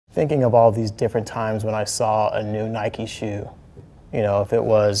Thinking of all these different times when I saw a new Nike shoe, you know, if it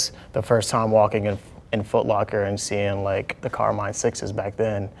was the first time walking in Foot Locker and seeing like the Carmine 6s back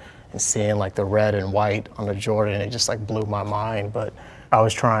then and seeing like the red and white on the Jordan, it just like blew my mind. But I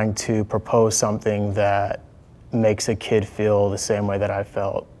was trying to propose something that makes a kid feel the same way that I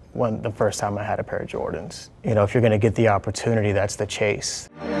felt when the first time I had a pair of Jordans. You know, if you're gonna get the opportunity, that's the chase.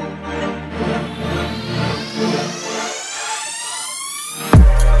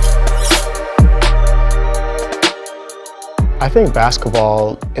 I think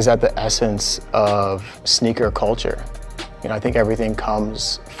basketball is at the essence of sneaker culture. You know, I think everything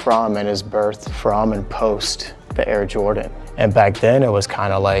comes from and is birthed from and post the Air Jordan. And back then it was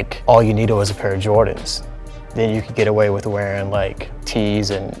kind of like all you needed was a pair of Jordans. Then you could get away with wearing like tees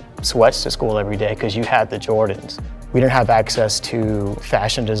and sweats to school every day because you had the Jordans. We didn't have access to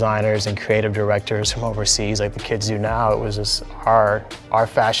fashion designers and creative directors from overseas like the kids do now. It was just our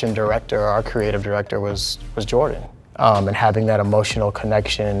fashion director, our creative director was Jordan. And having that emotional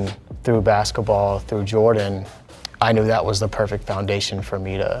connection through basketball, through Jordan, I knew that was the perfect foundation for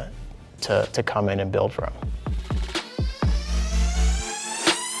me to come in and build from.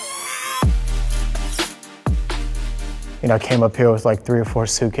 You know, I came up here with like 3 or 4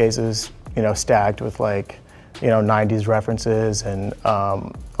 suitcases, you know, stacked with like, you know, 90s references, and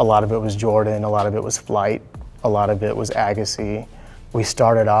a lot of it was Jordan, a lot of it was Flight, a lot of it was Agassi. We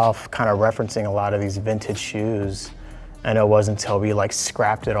started off kind of referencing a lot of these vintage shoes, and it wasn't until we like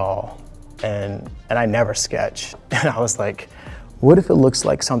scrapped it all, and I never sketched. And I was like, what if it looks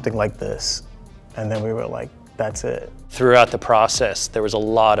like something like this? And then we were like, that's it. Throughout the process, there was a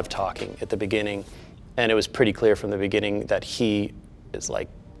lot of talking at the beginning, and it was pretty clear from the beginning that he is like,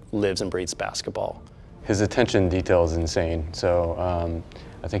 lives and breathes basketball. His attention detail is insane. So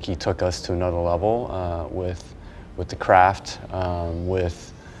I think he took us to another level with the craft,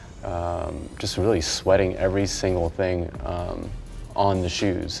 with just really sweating every single thing on the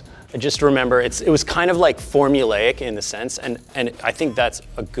shoes. I just remember it was kind of like formulaic in the sense, and I think that's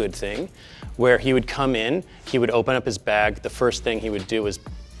a good thing, where he would come in, he would open up his bag, the first thing he would do was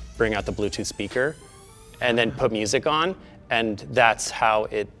bring out the Bluetooth speaker and then put music on, and that's how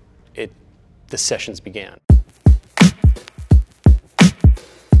the sessions began.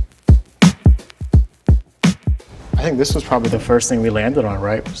 I think this was probably the first thing we landed on,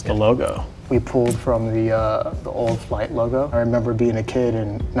 right? Was the logo. We pulled from the old Flight logo. I remember being a kid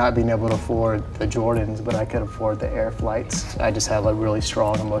and not being able to afford the Jordans, but I could afford the Air Flights. I just have a really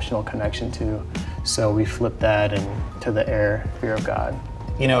strong emotional connection to. So we flipped that into the Air Fear of God.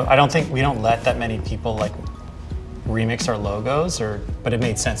 You know, I don't think we don't let that many people like remix our logos, but it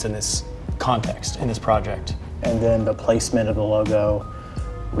made sense in this context, in this project. And then the placement of the logo,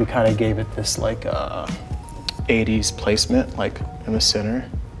 we kind of gave it this like 80s placement, like in the center.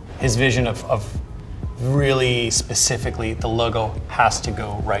 His vision of really specifically, the logo has to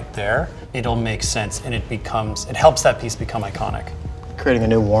go right there. It'll make sense, and it helps that piece become iconic. Creating a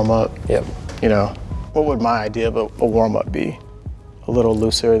new warm-up. Yep. You know, what would my idea of a warm-up be? A little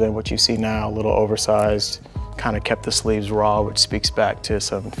looser than what you see now, a little oversized. Kind of kept the sleeves raw, which speaks back to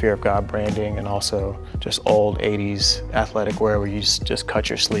some Fear of God branding, and also just old 80s athletic wear where you just cut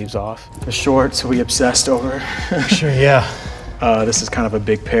your sleeves off. The shorts we obsessed over. Sure, yeah. This is kind of a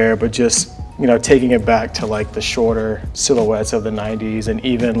big pair, but just, you know, taking it back to like the shorter silhouettes of the 90s, and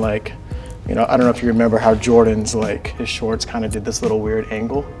even like, you know, I don't know if you remember how Jordan's like, his shorts kind of did this little weird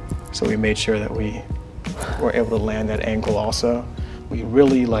angle. So we made sure that we were able to land that angle also. We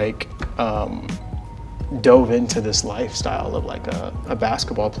really like, dove into this lifestyle of like a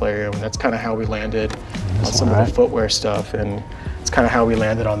basketball player, and that's kind of how we landed on some of the footwear stuff, and it's kind of how we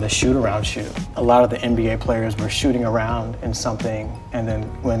landed on this shoot-around shoe. A lot of the NBA players were shooting around in something, and then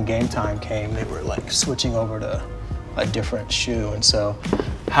when game time came, they were like switching over to a different shoe. And so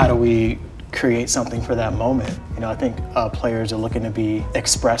how do we create something for that moment? You know, I think players are looking to be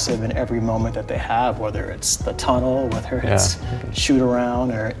expressive in every moment that they have, whether it's the tunnel, whether it's shoot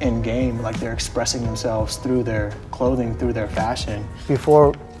around or in game, like they're expressing themselves through their clothing, through their fashion.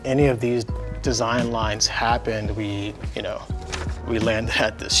 Before any of these design lines happened, we landed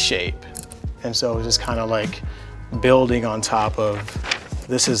at this shape. And so it was just kind of like building on top of,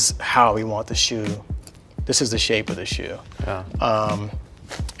 this is how we want the shoe. This is the shape of the shoe. Yeah.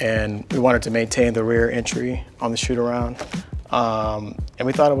 And we wanted to maintain the rear entry on the shoot around. And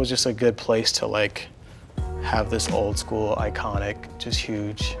we thought it was just a good place to like have this old school, iconic, just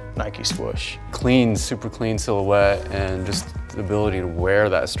huge Nike swoosh. Clean, super clean silhouette, and just the ability to wear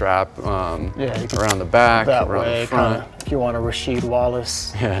that strap around the back, around the front. If you want a Rasheed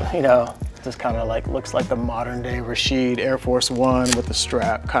Wallace, you know, This kind of like looks like the modern day Rashid Air Force One with the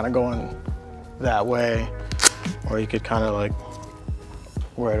strap kind of going that way. Or you could kind of like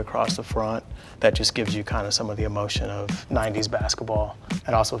wear it across the front. That just gives you kind of some of the emotion of 90s basketball.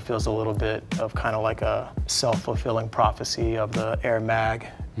 It also feels a little bit of kind of like a self-fulfilling prophecy of the Air Mag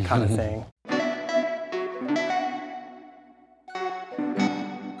kind of thing.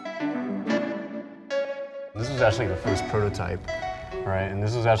 This was actually the first prototype, right? And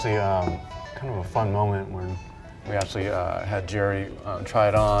this was actually kind of a fun moment when we actually had Jerry try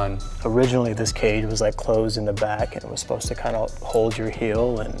it on. Originally, this cage was like closed in the back, and it was supposed to kind of hold your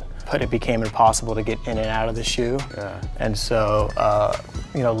heel, but it became impossible to get in and out of the shoe. Yeah. And so,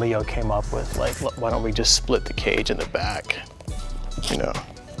 you know, Leo came up with like, why don't we just split the cage in the back, you know?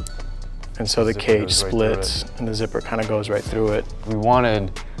 And so the cage splits, and the zipper kind of goes right through it. We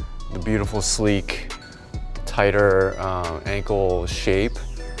wanted the beautiful, sleek, tighter ankle shape,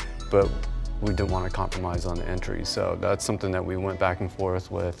 but we didn't want to compromise on the entry. So that's something that we went back and forth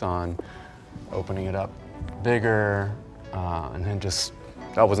with on opening it up bigger, and then just,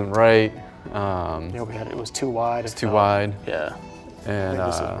 that wasn't right. Yeah, it was too wide. It's too wide. Yeah. And I think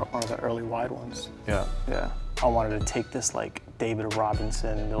this is one of the early wide ones. Yeah. Yeah. I wanted to take this like David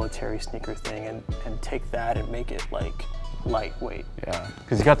Robinson military sneaker thing and take that and make it like lightweight. Yeah,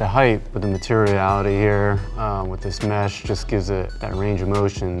 because you got the height, but the materiality here with this mesh just gives it that range of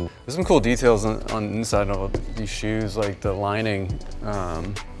motion. There's some cool details on the inside of these shoes, like the lining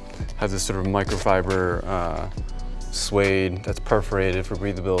has this sort of microfiber suede that's perforated for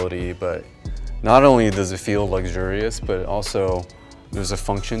breathability, but not only does it feel luxurious, but also there's a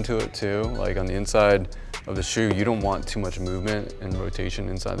function to it too. Like on the inside of the shoe, you don't want too much movement and rotation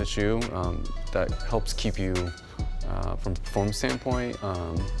inside the shoe. That helps keep you from performance standpoint,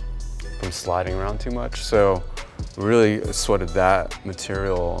 from sliding around too much. So we really sweated that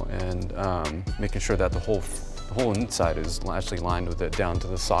material and making sure that the whole inside is actually lined with it down to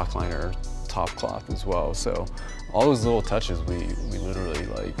the sock liner top cloth as well. So all those little touches, we literally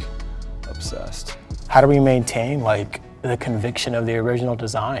like obsessed. How do we maintain like the conviction of the original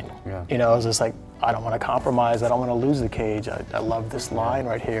design? Yeah. You know, it's just like, I don't want to compromise, I don't want to lose the cage. I love this line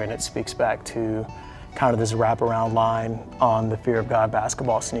right here, and it speaks back to kind of this wraparound line on the Fear of God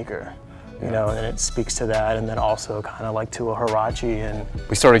basketball sneaker. You know, and it speaks to that, and then also kind of like to a Huarache. And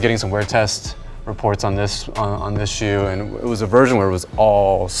we started getting some wear test reports on this shoe, and it was a version where it was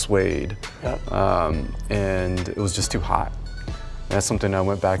all suede. Yep. And it was just too hot. And that's something I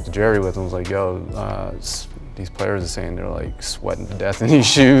went back to Jerry with and was like, yo, these players are saying they're like sweating to death in these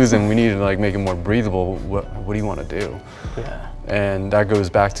shoes, and we need to like make it more breathable. What do you want to do? Yeah. And that goes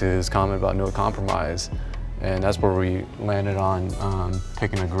back to his comment about no compromise. And that's where we landed on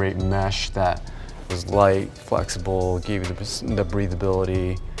picking a great mesh that was light, flexible, gave you the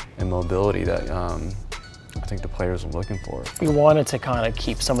breathability and mobility that I think the players were looking for. We wanted to kind of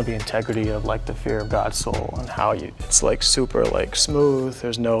keep some of the integrity of like the Fear of God sole and how it's like super like smooth.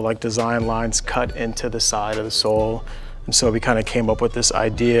 There's no like design lines cut into the side of the sole. And so we kind of came up with this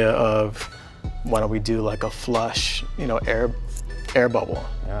idea of, why don't we do like a flush, you know, air bubble,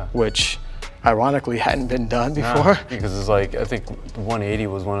 which ironically hadn't been done before. Because it's like, I think 180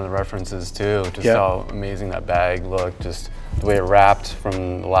 was one of the references too, just how amazing that bag looked, just the way it wrapped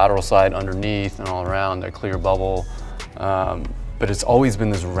from the lateral side underneath and all around, that clear bubble. But it's always been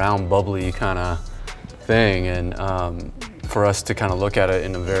this round, bubbly kind of thing, and for us to kind of look at it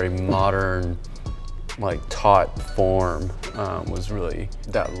in a very modern, like taut form was really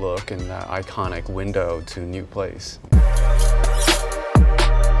that look and that iconic window to a new place.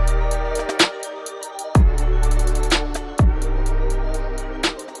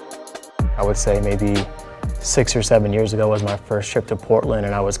 I would say maybe 6 or 7 years ago was my first trip to Portland,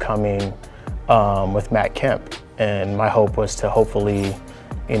 and I was coming with Matt Kemp, and my hope was to hopefully,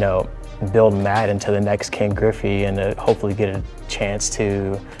 you know, build Matt into the next Ken Griffey and to hopefully get a chance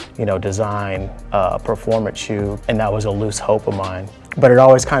to, you know, design a performance shoe, and that was a loose hope of mine. But it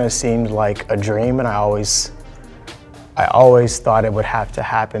always kind of seemed like a dream, and I always thought it would have to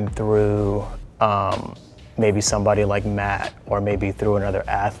happen through maybe somebody like Matt, or maybe through another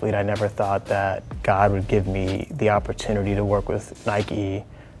athlete. I never thought that God would give me the opportunity to work with Nike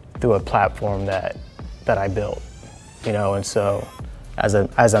through a platform that I built, you know. And so as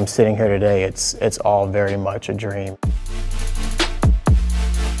I'm sitting here today, it's all very much a dream.